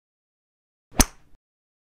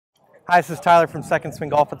Hi, this is Tyler from Second Swing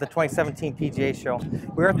Golf at the 2017 PGA Show.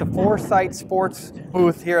 We're at the Foresight Sports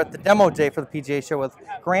booth here at the demo day for the PGA Show with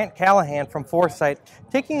Grant Callahan from Foresight,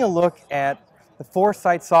 taking a look at the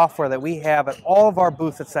Foresight software that we have at all of our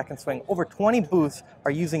booths at Second Swing. Over 20 booths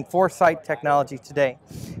are using Foresight technology today.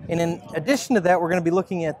 And in addition to that, we're going to be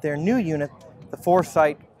looking at their new unit, the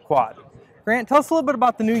Foresight Quad. Grant, tell us a little bit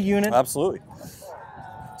about the new unit. Absolutely.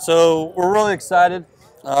 So we're really excited.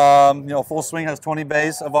 Full Swing has 20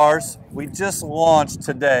 bays of ours. We just launched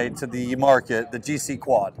today to the market the GC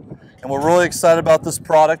Quad, and we're really excited about this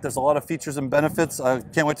product. There's a lot of features and benefits I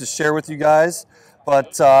can't wait to share with you guys.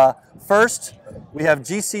 But first, we have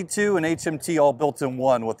GC2 and HMT all built in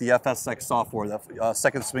one with the FSX software that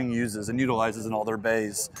Second Swing uses and utilizes in all their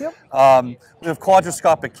bays. Yep. We have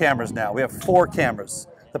quadrascopic cameras now. We have 4 cameras.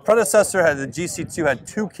 The predecessor had the GC2 had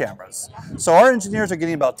 2 cameras. So our engineers are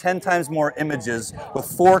getting about 10 times more images with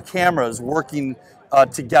 4 cameras working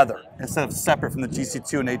together instead of separate from the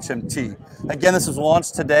GC2 and HMT. Again, this was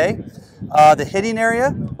launched today. The hitting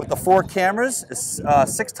area with the 4 cameras is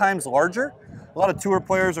 6 times larger. A lot of tour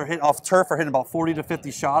players are hitting off turf, are hitting about 40 to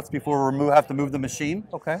 50 shots before we have to move the machine.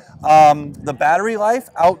 Okay. The battery life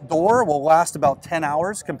outdoor will last about 10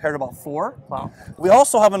 hours compared to about 4. Wow. We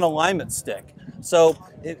also have an alignment stick. So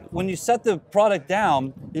when you set the product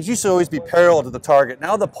down, it used to always be parallel to the target.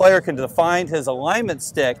 Now the player can define his alignment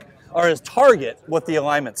stick or his target with the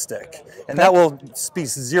alignment stick. And that will be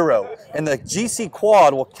 0. And the GC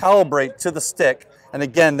Quad will calibrate to the stick. And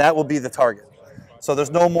again, that will be the target. So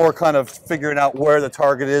there's no more kind of figuring out where the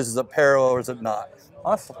target is it parallel or is it not?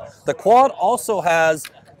 Awesome. The Quad also has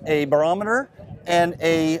a barometer and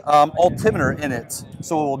a altimeter in it,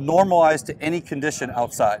 so it will normalize to any condition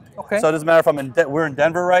outside. Okay. So it doesn't matter if we're in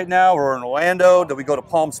Denver right now, or in Orlando, do we go to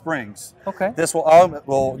Palm Springs? Okay. This will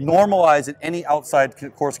normalize in any outside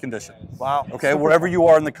course condition. Wow. Okay, wherever you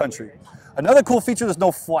are in the country. Another cool feature, there's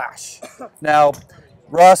no flash. Now,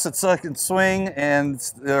 Russ at Second Swing, and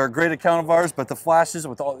they're a great account of ours, but the flashes,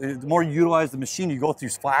 the more you utilize the machine, you go through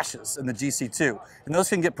flashes in the GC2, and those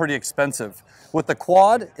can get pretty expensive. With the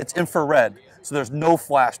Quad, it's infrared, so there's no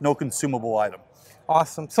flash, no consumable item.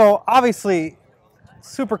 Awesome. So obviously,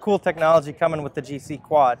 super cool technology coming with the GC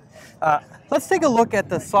Quad. Let's take a look at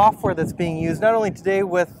the software that's being used, not only today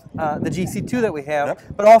with the GC2 that we have,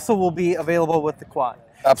 but also will be available with the Quad.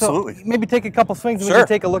 Absolutely. So maybe take a couple swings and we Sure. can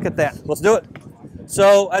take a look at that. Let's do it.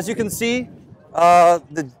 So as you can see,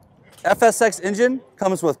 the FSX engine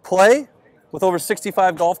comes with Play, with over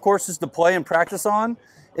 65 golf courses to play and practice on.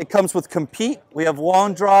 It comes with Compete. We have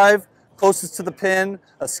long drive, closest to the pin,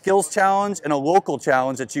 a skills challenge, and a local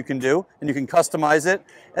challenge that you can do, and you can customize it.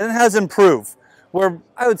 And it has Improve, where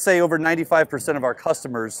I would say over 95% of our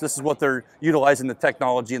customers, this is what they're utilizing the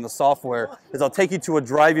technology and the software, is I'll take you to a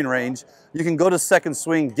driving range. You can go to Second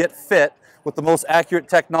Swing, get fit with the most accurate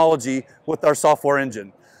technology with our software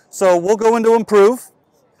engine. So we'll go into Improve,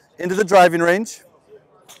 into the driving range.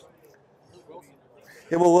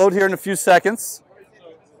 It will load here in a few seconds.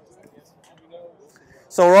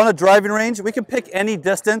 So we're on a driving range. We can pick any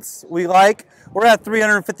distance we like. We're at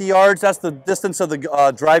 350 yards. That's the distance of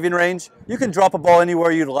the driving range. You can drop a ball anywhere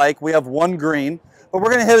you'd like. We have 1 green, but we're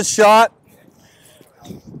gonna hit a shot.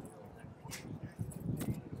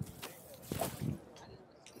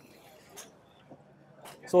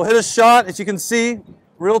 So we'll hit a shot. As you can see,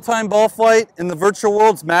 real-time ball flight in the virtual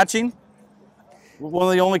world's matching. We're one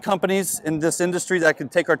of the only companies in this industry that can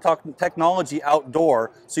take our technology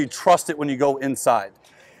outdoor, so you trust it when you go inside.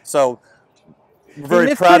 So we're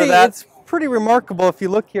very proud of that. It's pretty remarkable if you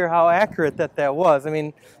look here how accurate that was. I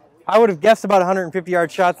mean, I would have guessed about 150-yard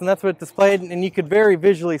shots, and that's what it displayed, and you could very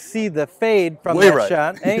visually see the fade from that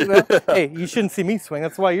shot. Hey, well, hey, you shouldn't see me swing.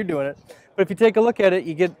 That's why you're doing it. But if you take a look at it,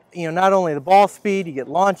 you get not only the ball speed, you get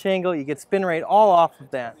launch angle, you get spin rate, all off of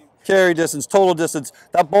that. Carry distance, total distance.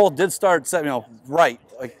 That ball did start, right,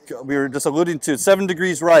 like we were just alluding to, 7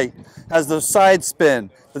 degrees right. Has the side spin,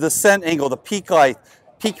 the descent angle, the peak height.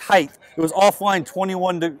 It was offline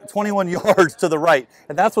 21 yards to the right,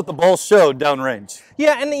 and that's what the ball showed downrange.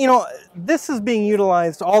 Yeah, and this is being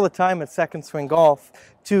utilized all the time at Second Swing Golf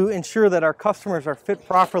to ensure that our customers are fit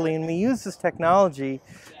properly, and we use this technology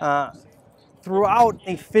throughout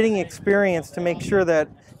a fitting experience to make sure that,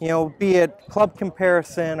 be it club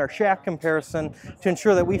comparison or shaft comparison, to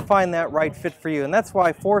ensure that we find that right fit for you. And that's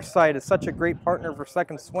why Foresight is such a great partner for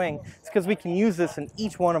Second Swing. It's because we can use this in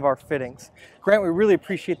each one of our fittings. Grant, we really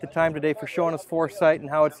appreciate the time today for showing us Foresight and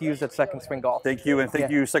how it's used at Second Swing Golf. Thank you, and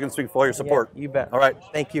thank you, Second Swing, for all your support. Yeah, you bet. All right.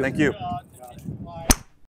 Thank you. Thank you.